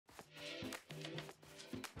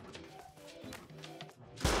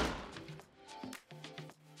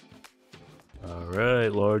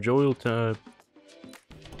Alright, large oil time.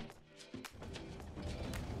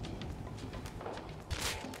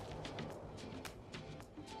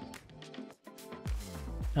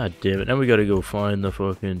 God damn it, now we gotta go find the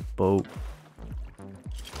fucking boat.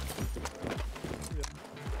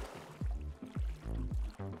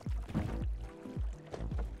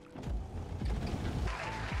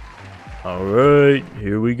 Alright,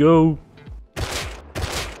 here we go.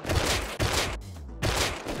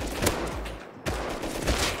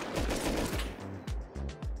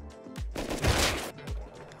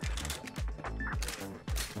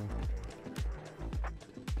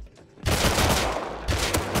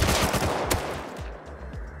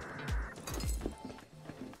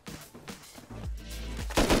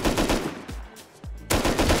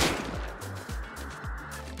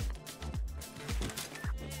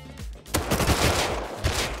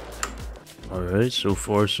 Alright, so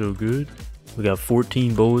far so good. We got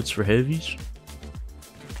 14 bullets for heavies.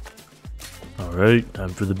 Alright, time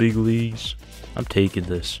for the big leagues. I'm taking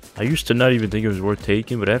this. I used to not even think it was worth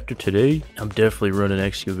taking, but after today, I'm definitely running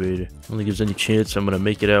excavator. Only gives any chance I'm gonna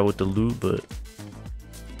make it out with the loot, but...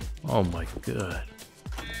 oh my god.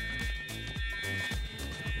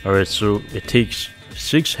 Alright, so it takes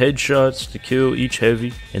 6 headshots to kill each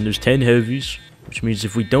heavy, and there's 10 heavies, which means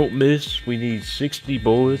if we don't miss, we need 60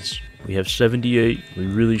 bullets. We have 78. We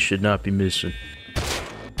really should not be missing.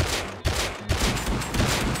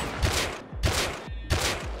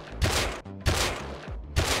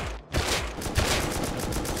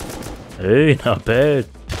 Hey, not bad.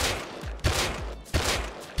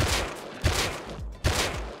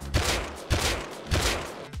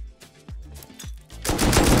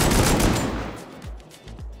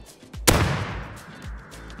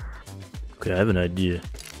 Okay, I have an idea.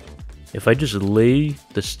 If I just lay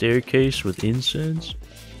the staircase with incense,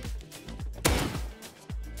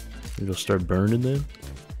 it'll start burning them.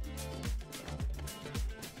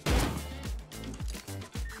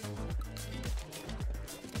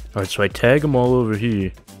 Alright, so I tag them all over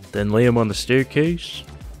here, then lay them on the staircase,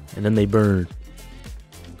 and then they burn.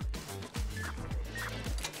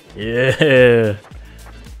 Yeah!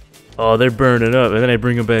 Oh, they're burning up, and then I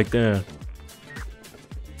bring them back down.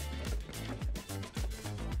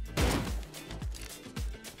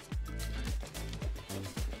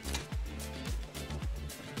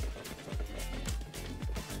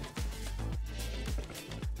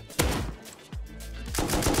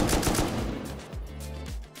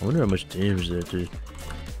 I wonder how much damage that did.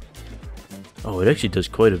 Oh, it actually does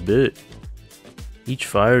quite a bit. Each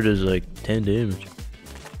fire does like 10 damage.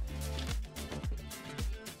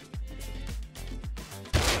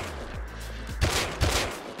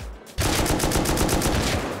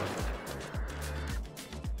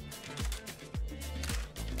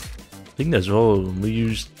 I think that's all of them. We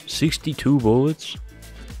used 62 bullets.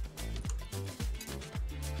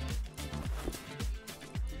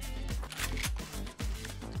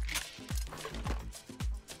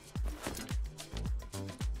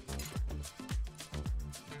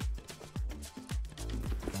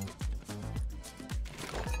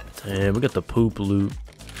 Damn, we got the poop loot.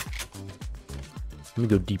 Let me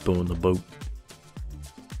go depot in the boat.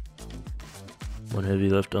 One heavy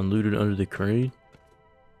left unlooted under the crane.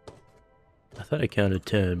 I thought I counted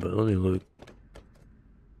 10, but let me look.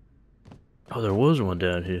 Oh, there was one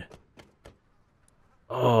down here.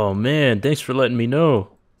 Oh man, thanks for letting me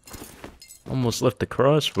know. Almost left the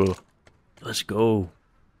crossbow. Let's go.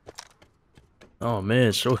 Oh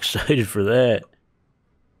man, so excited for that.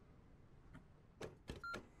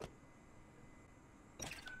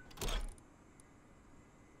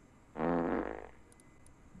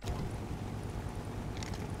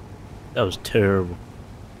 That was terrible.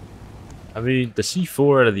 I mean, the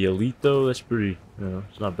C4 out of the Elite though, that's pretty,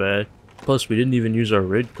 it's not bad. Plus, we didn't even use our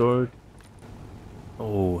red card.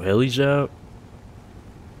 Oh, heli's out.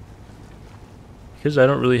 Because I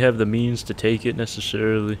don't really have the means to take it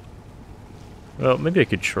necessarily. Well, maybe I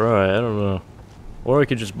could try, I don't know. Or I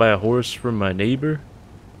could just buy a horse from my neighbor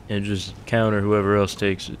and just counter whoever else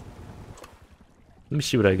takes it. Let me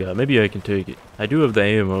see what I got. Maybe I can take it. I do have the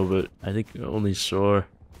ammo, but I think only SAR.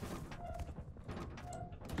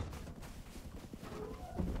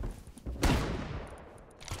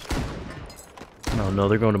 Oh no,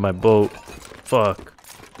 they're going to my boat. Fuck.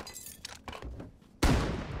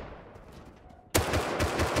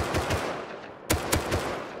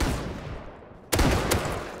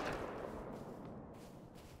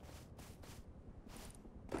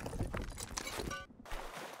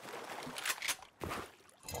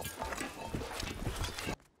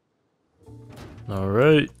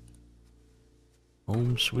 Alright.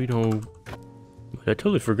 Home sweet home. I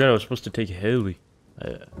totally forgot I was supposed to take a heli.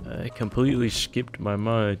 I completely skipped my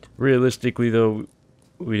mind. Realistically, though,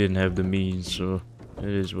 we didn't have the means, so it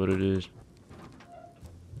is what it is.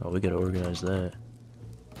 Oh, we gotta organize that.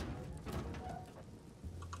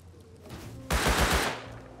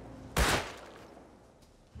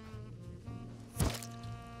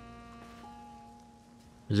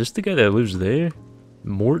 Is this the guy that lives there?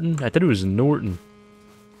 Morton? I thought it was Norton.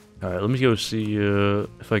 Alright, let me go see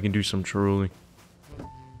if I can do some trolling.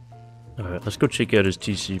 Alright, let's go check out his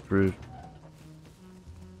TC proof.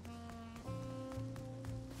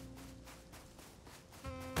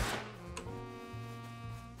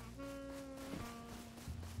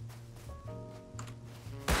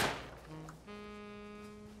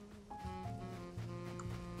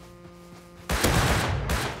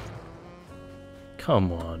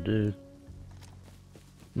 Come on, dude.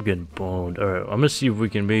 I'm getting boned. Alright, I'm gonna see if we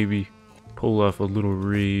can maybe pull off a little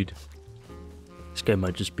raid. This guy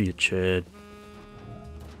might just be a Chad.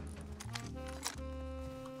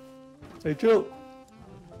 Hey, Joe.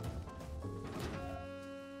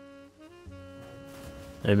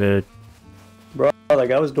 Hey, man. Bro, that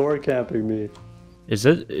guy was door camping me. Is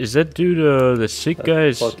that dude, the sick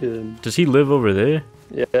guy? Does he live over there?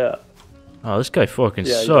 Yeah. Oh, this guy fucking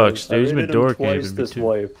sucks, dude. He's been door camping me this too.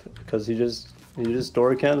 wipe because he just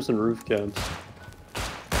door camps and roof camps.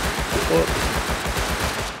 Oh.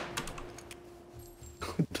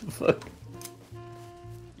 What the fuck?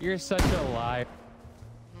 You're such a liar.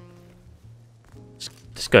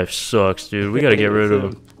 This guy sucks, dude. We gotta get rid of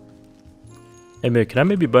him. Hey, man, can I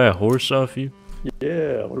maybe buy a horse off you?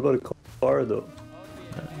 Yeah, what about a car, though?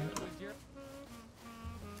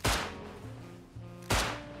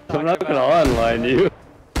 I'm not gonna online you.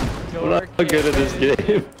 I'm not good at this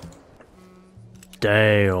game.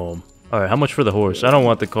 Damn. Alright, how much for the horse? I don't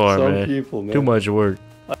want the car, man. People, man. Too much work.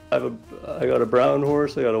 I got a brown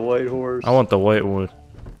horse, I got a white horse. I want the white one.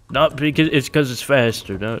 Not because it's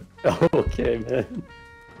faster, not. Okay, man.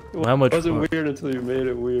 How much? It wasn't weird until you made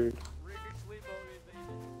it weird.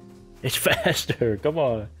 It's faster. Come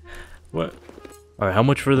on. What? Alright, how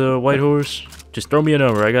much for the white horse? Just throw me a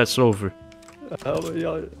number. I got silver. How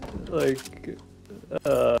like,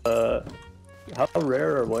 how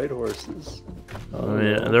rare are white horses? Oh,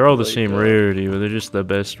 yeah, they're all the same rarity, but they're just the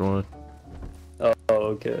best one. Oh,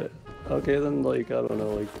 okay. Okay, then like, I don't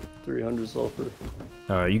know, like 300 sulfur.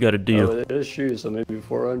 Alright, you got a deal. Oh, it is shoes, so maybe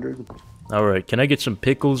 400. Alright, can I get some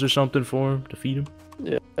pickles or something for him to feed him?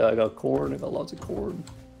 Yeah, I got corn. I got lots of corn.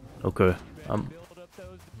 Okay. Oh,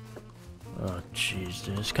 jeez,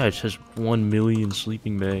 this guy just has 1 million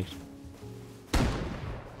sleeping bags.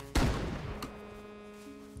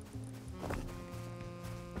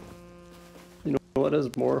 You know what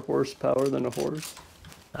has more horsepower than a horse?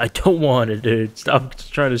 I don't want it, dude. Stop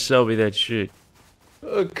trying to sell me that shit.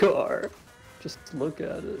 A car. Just look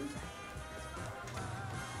at it.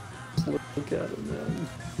 Just look at it, man.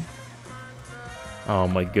 Oh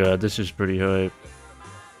my god, this is pretty hype.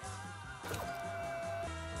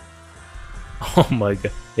 Oh my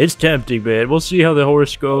god. It's tempting, man. We'll see how the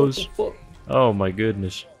horse goes. Oh my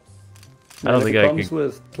goodness. I don't think I can. It comes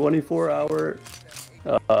with 24-hour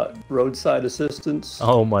roadside assistance.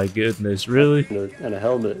 Oh my goodness, really? And a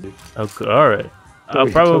helmet. Okay, alright. I'll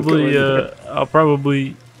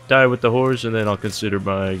probably die with the horse and then I'll consider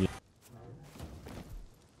buying it.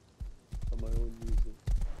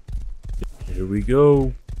 Here we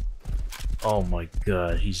go. Oh my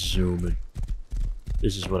god, he's zooming.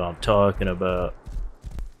 This is what I'm talking about.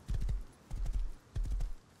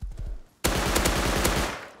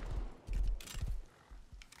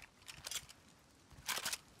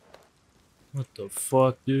 What the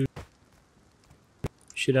fuck, dude?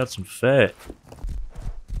 Shit out some fat.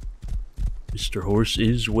 Mr. Horse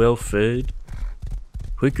is well fed.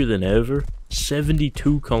 Quicker than ever.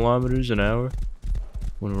 72 kilometers an hour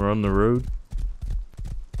when we're on the road.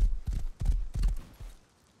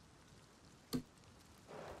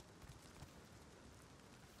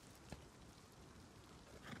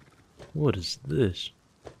 What is this?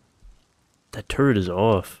 That turret is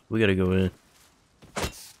off. We gotta go in.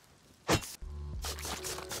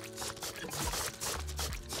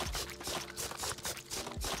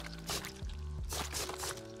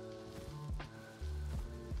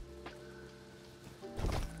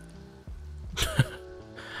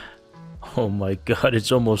 Oh my god,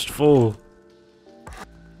 it's almost full.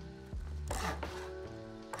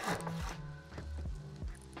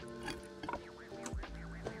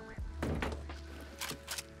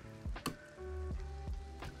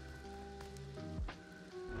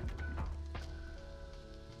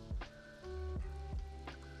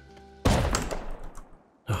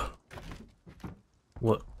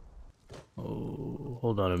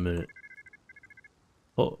 Hold on a minute.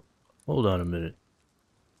 Oh, hold on a minute.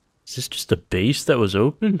 Is this just a base that was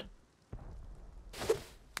opened?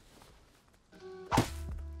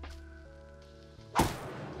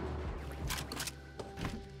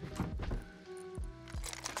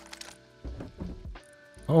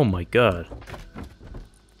 Oh my god.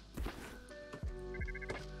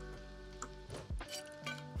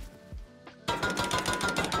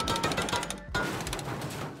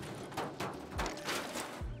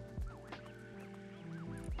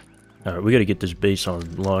 Alright, we gotta get this base on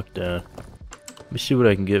lockdown. Let me see what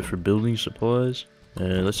I can get for building supplies.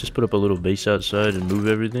 And let's just put up a little base outside and move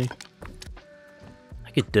everything. I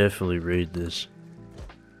could definitely raid this.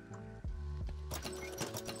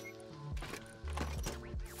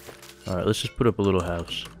 Alright, let's just put up a little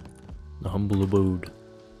house. The humble abode.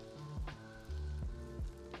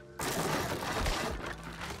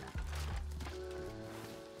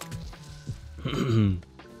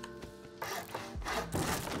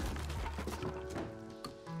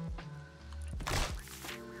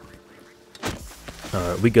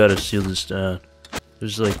 Alright, we gotta seal this down.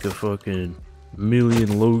 There's like a fucking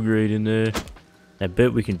million low grade in there. I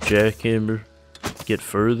bet we can jackhammer, get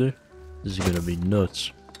further. This is gonna be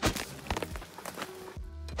nuts.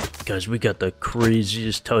 Guys, we got the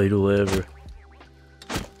craziest title ever.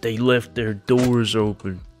 They left their doors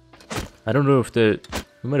open. I don't know if that...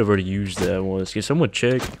 We might have already used that once. Can someone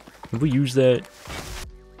check? Have we used that?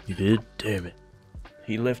 You did? Damn it.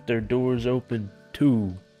 He left their doors open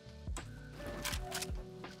too.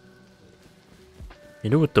 You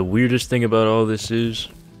know what the weirdest thing about all this is?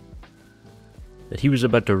 That he was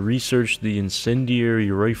about to research the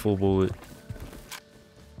incendiary rifle bullet.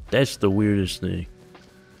 That's the weirdest thing.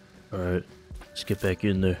 Alright, let's get back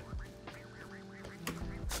in there.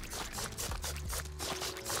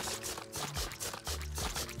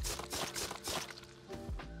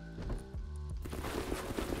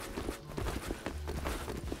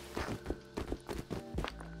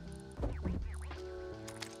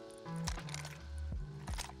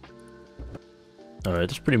 Alright,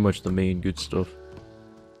 that's pretty much the main good stuff.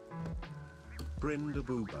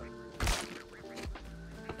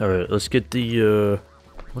 Alright, let's get the,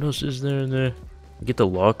 what else is there in there? Get the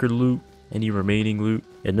locker loot, any remaining loot,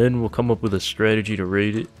 and then we'll come up with a strategy to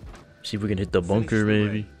raid it. See if we can hit the bunker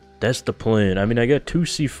maybe. That's the plan. I mean, I got 2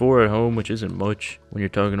 C4 at home, which isn't much when you're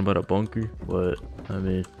talking about a bunker, but, I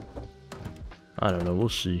mean, I don't know, we'll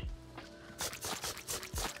see.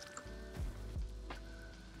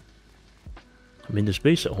 I mean, this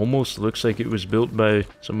base almost looks like it was built by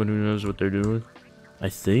someone who knows what they're doing. I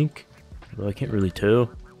think. Though I can't really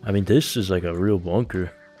tell. I mean, this is like a real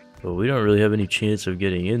bunker. But we don't really have any chance of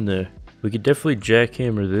getting in there. We could definitely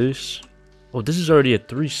jackhammer this. Oh, this is already at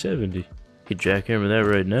 370. We could jackhammer that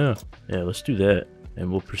right now. Yeah, let's do that.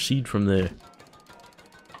 And we'll proceed from there.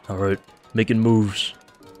 Alright, making moves.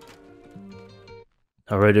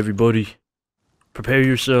 Alright, everybody. Prepare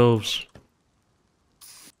yourselves.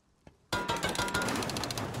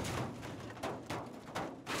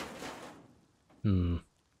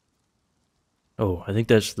 Oh, I think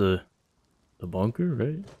that's the bunker,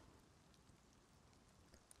 right?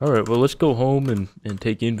 Alright, well, let's go home and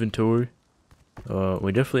take inventory.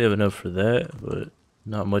 We definitely have enough for that, but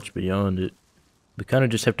not much beyond it. We kind of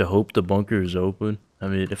just have to hope the bunker is open. I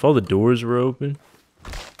mean, if all the doors were open,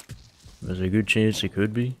 there's a good chance it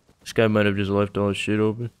could be. This guy might have just left all his shit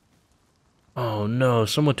open. Oh no,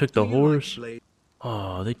 someone took the horse.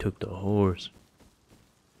 Oh, they took the horse.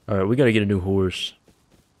 Alright, we gotta get a new horse.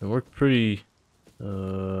 And we're pretty, a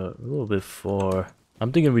little bit far.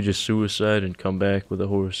 I'm thinking we just suicide and come back with a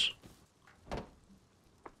horse.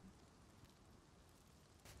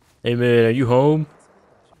 Hey man, are you home?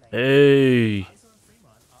 Hey.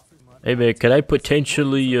 Hey man, can I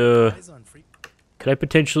potentially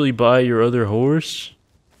buy your other horse?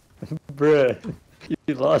 Bruh,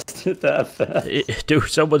 you lost it that fast. Dude,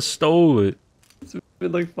 someone stole it. It's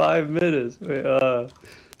been like 5 minutes. Wait,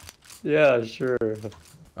 yeah, sure.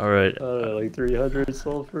 Alright. I don't know, like 300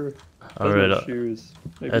 sulfur. Alright. Shoes.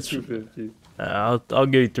 Maybe That's 250. I'll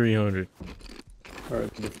give you 300.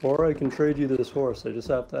 Alright, before I can trade you this horse, I just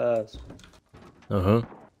have to ask. Uh-huh.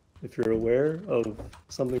 If you're aware of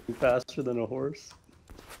something faster than a horse?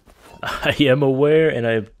 I am aware and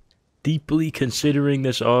I'm deeply considering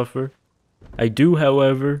this offer. I do,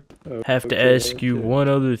 however, have to ask you one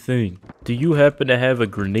other thing. Do you happen to have a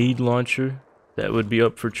grenade launcher that would be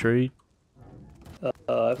up for trade?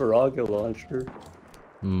 I have a rocket launcher.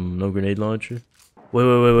 No grenade launcher?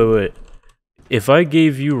 Wait. If I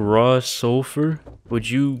gave you raw sulfur,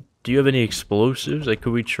 do you have any explosives? Like,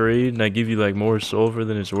 could we trade and I give you like more sulfur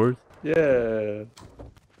than it's worth? Yeah.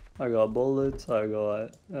 I got bullets, I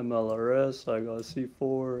got MLRS, I got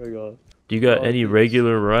C4, I got... Do you got any rockets.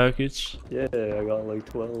 regular rockets? Yeah, I got like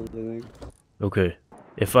 12, I think. Okay.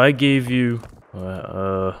 If I gave you,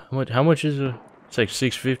 how much is a? It's like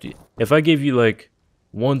 650. If I gave you like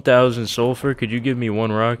 1,000 sulfur, could you give me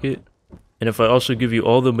 1 rocket? And if I also give you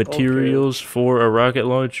all the materials for a rocket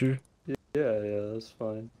launcher? Yeah, that's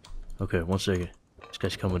fine. Okay, 1 second. This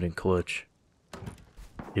guy's coming in clutch.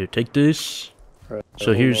 Here, take this. Alright,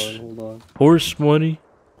 So here's hold on. horse money,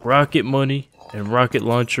 rocket money, and rocket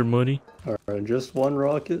launcher money. Alright, just 1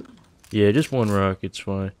 rocket? Yeah, just 1 rocket's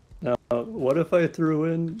fine. Now, what if I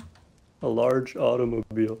threw in a large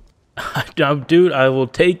automobile? Dude, I will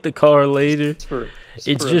take the car later.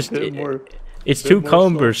 It's just, it's too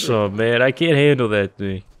cumbersome, man. I can't handle that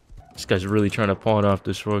thing. This guy's really trying to pawn off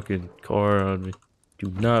this fucking car on me.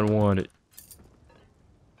 Do not want it.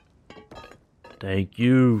 Thank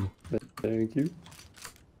you. Thank you.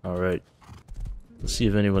 Alright. Let's see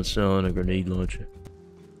if anyone's selling a grenade launcher.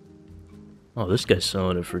 Oh, this guy's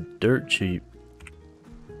selling it for dirt cheap.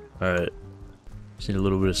 Alright. Just need a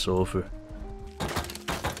little bit of sulfur.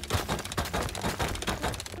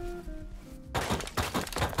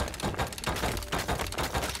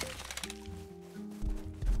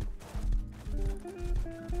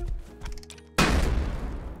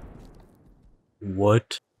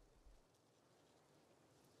 What?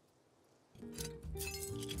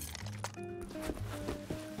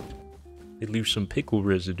 They leave some pickle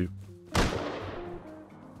residue.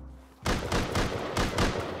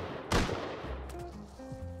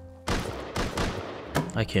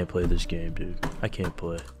 I can't play this game, dude. I can't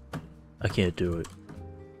play. I can't do it.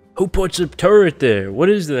 Who puts a turret there? What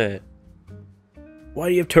is that? Why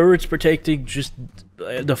do you have turrets protecting just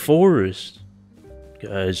the forest?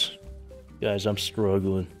 Guys, I'm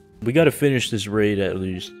struggling. We gotta finish this raid at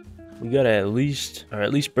least. We gotta at least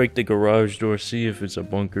break the garage door, see if it's a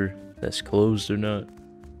bunker that's closed or not.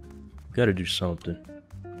 We gotta do something.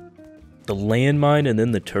 The landmine and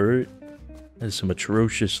then the turret? That's some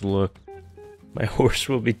atrocious luck. My horse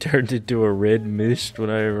will be turned into a red mist when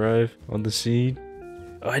I arrive on the scene.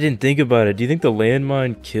 Oh, I didn't think about it. Do you think the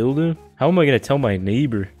landmine killed him? How am I gonna tell my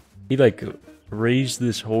neighbor? He like raised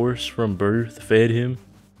this horse from birth, fed him,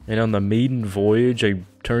 and on the maiden voyage I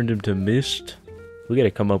turned him to mist. We gotta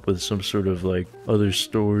come up with some sort of like other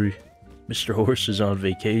story. Mr. Horse is on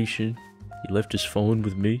vacation. He left his phone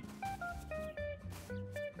with me.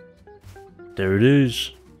 There it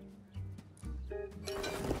is.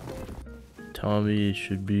 Tommy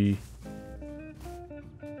should be...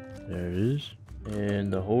 There it is.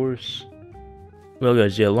 And the horse... Well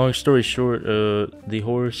guys, yeah, long story short, the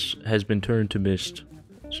horse has been turned to mist.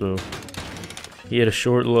 So, he had a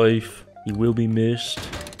short life. He will be missed.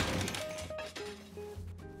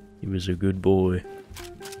 He was a good boy.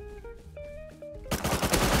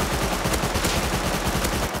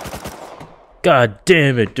 God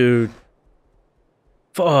damn it, dude.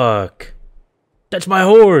 Fuck. That's my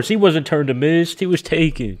horse. He wasn't turned to mist. He was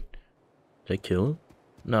taken. Did I kill him?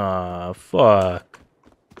 Nah, fuck.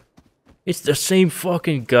 It's the same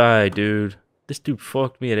fucking guy, dude. This dude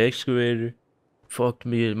fucked me at excavator. Fucked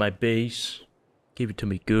me at my base. Gave it to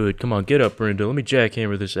me good. Come on, get up, Brenda. Let me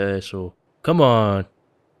jackhammer this asshole. Come on.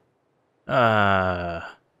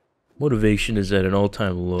 Ah. Motivation is at an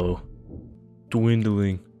all-time low.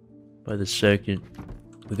 Dwindling by the second.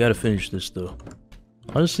 We gotta finish this, though.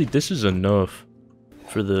 Honestly, this is enough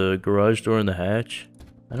for the garage door and the hatch.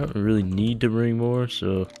 I don't really need to bring more,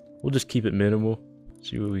 so we'll just keep it minimal.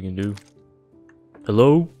 See what we can do.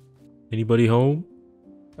 Hello? Anybody home?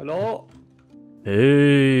 Hello?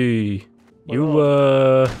 Hey, you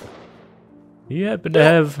happen to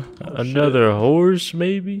have another horse,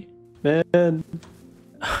 maybe? Man.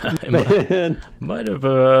 Might have,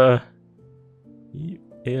 I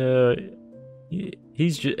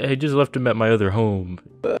just left him at my other home.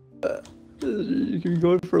 You can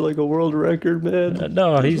go for like a world record, man.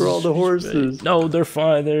 No, he's for all the horses. No, they're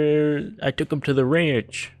fine. I took them to the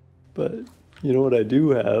ranch. But you know what I do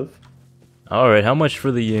have? All right, how much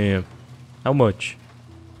for the yam? How much?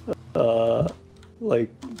 Like,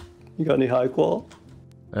 you got any high qual?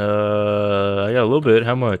 I got a little bit.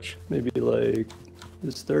 How much? Maybe like,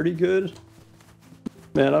 is 30 good?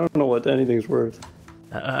 Man, I don't know what anything's worth.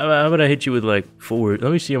 How about I hit you with like 4?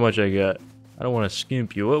 Let me see how much I got. I don't want to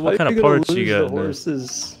skimp you. What kind of parts you got?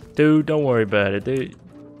 Horses? Dude, don't worry about it. They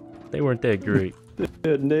weren't that great.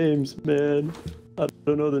 They had names, man. I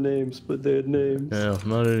don't know the names, but they had names. No,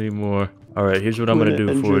 not anymore. All right, here's what I'm gonna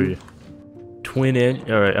do for you. Twin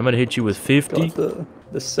engine. All right, I'm gonna hit you with 50. Got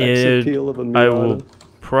the sex appeal of a Miata. I will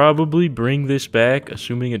probably bring this back,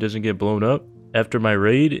 assuming it doesn't get blown up. after my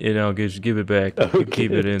raid, and I'll just give it back. You can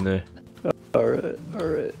keep Okay. it in there. Alright,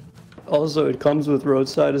 alright. Also, it comes with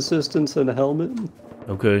roadside assistance and a helmet.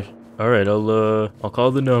 Okay. All right. I'll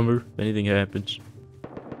call the number if anything happens.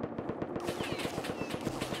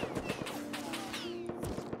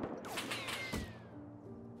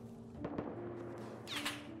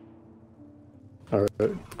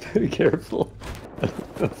 Alright, be careful.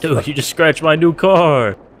 Dude, you just scratched my new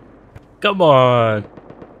car. Come on.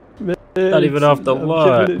 Man, Not even off the I'm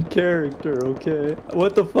lot. keeping it in character, okay?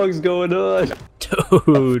 What the fuck's going on?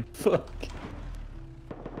 Dude. Fuck.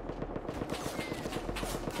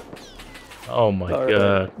 Oh my All right.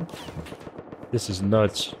 god. This is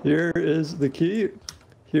nuts. Here is the key.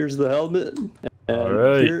 Here's the helmet. And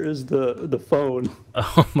Alright. here is the phone.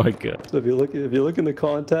 Oh my god. So if you look in the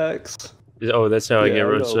contacts, Oh, that's how I Yeah, get I know,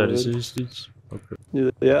 roadside man. assistance? Okay.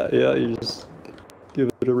 yeah, you just give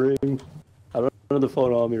it a ring. I don't have the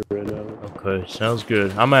phone on me right now. Okay, sounds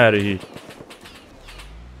good. I'm out of here.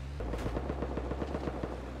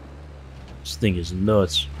 This thing is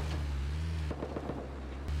nuts.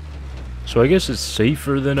 So I guess it's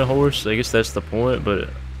safer than a horse. I guess that's the point, but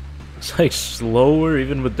it's like slower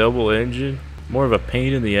even with double engine. More of a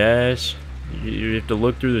pain in the ass. You have to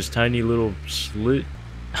look through this tiny little slit.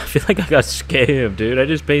 I feel like I got scammed, dude. I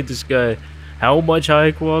just paid this guy how much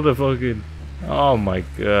high qual to fucking... Oh my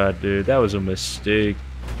god, dude. That was a mistake.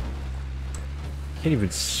 Can't even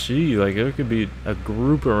see. Like, there could be a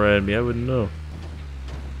group around me. I wouldn't know.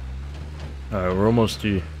 Alright, we're almost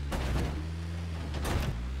here.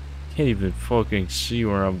 Can't even fucking see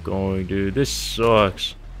where I'm going, dude. This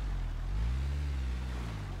sucks.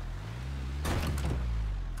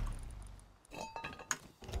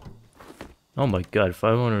 Oh my god,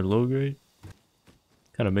 500 low grade?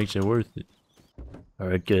 Kinda makes it worth it.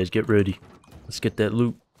 Alright guys, get ready. Let's get that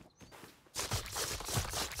loot.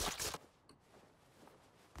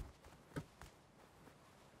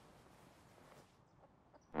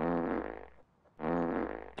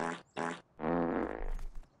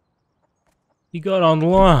 He got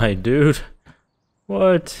online, dude.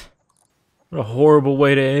 What? What a horrible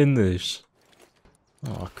way to end this.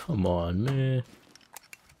 Oh, come on, man.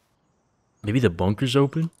 Maybe the bunker's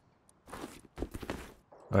open?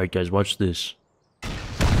 Alright guys, watch this.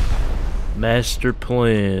 Master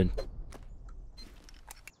plan.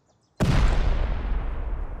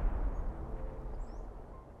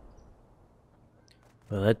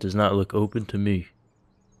 Well, that does not look open to me.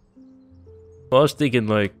 Well, I was thinking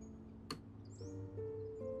like,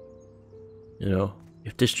 you know,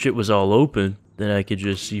 if this shit was all open, then I could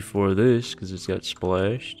just C4 this, because it's got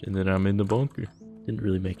splashed, and then I'm in the bunker. Didn't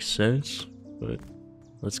really make sense, but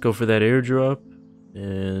let's go for that airdrop,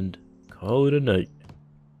 and call it a night.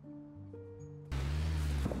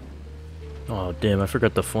 Oh damn, I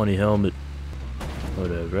forgot the funny helmet.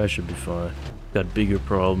 Whatever, I should be fine. Got bigger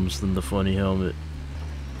problems than the funny helmet.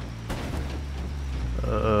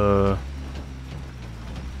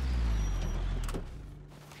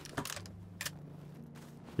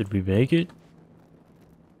 Did we make it?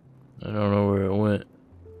 I don't know where it went.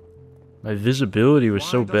 My visibility was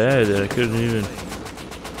so bad that I couldn't even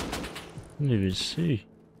see.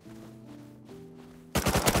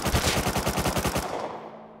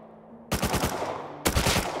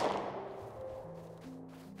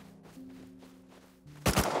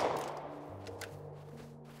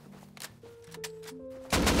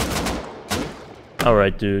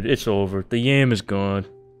 Alright, dude, it's over. The yam is gone.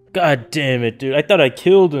 God damn it, dude. I thought I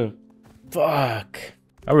killed him. Fuck.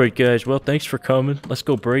 Alright, guys. Well, thanks for coming. Let's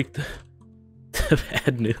go break the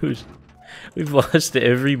bad news. We've lost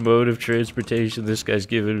every mode of transportation this guy's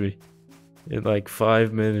given me in like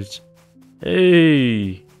 5 minutes.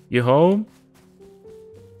 Hey, you home?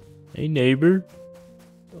 Hey, neighbor.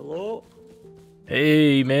 Hello?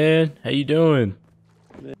 Hey, man. How you doing?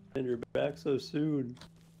 Man, you're back so soon.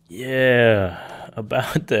 Yeah,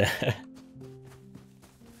 about that.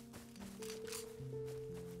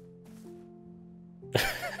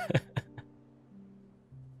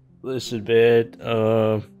 Listen, man,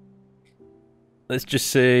 let's just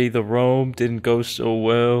say the roam didn't go so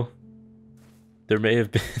well. There may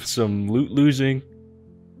have been some loot losing,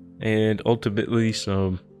 and ultimately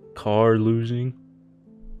some car losing.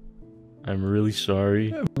 I'm really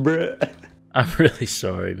sorry. Bruh. I'm really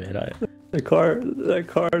sorry, man. That car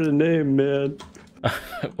the name, man.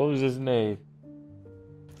 What was his name?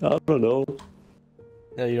 I don't know.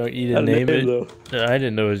 No, you Had didn't a name it? though. I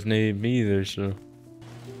didn't know his name either, so.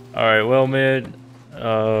 Alright, well, man,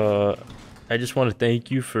 I just want to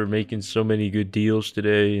thank you for making so many good deals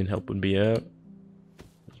today and helping me out.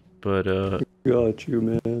 But, Got you,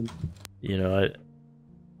 man. you know,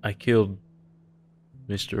 I killed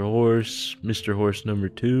Mr. Horse, Mr. Horse number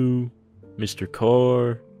 2, Mr.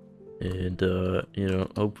 Car, and you know,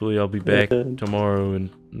 hopefully I'll be back And- tomorrow and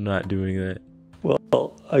not doing that.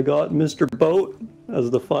 Well, I got Mr. Boat as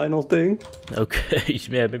the final thing. Okay,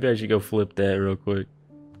 yeah, maybe I should go flip that real quick.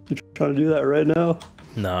 You trying to do that right now?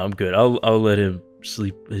 Nah, I'm good. I'll let him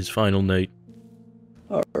sleep his final night.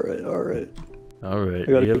 Alright, alright. Alright.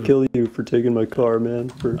 I gotta kill you for taking my car,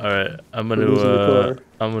 man. Alright, I'm for losing the gonna car.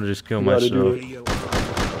 I'm gonna just kill You gotta do myself. it.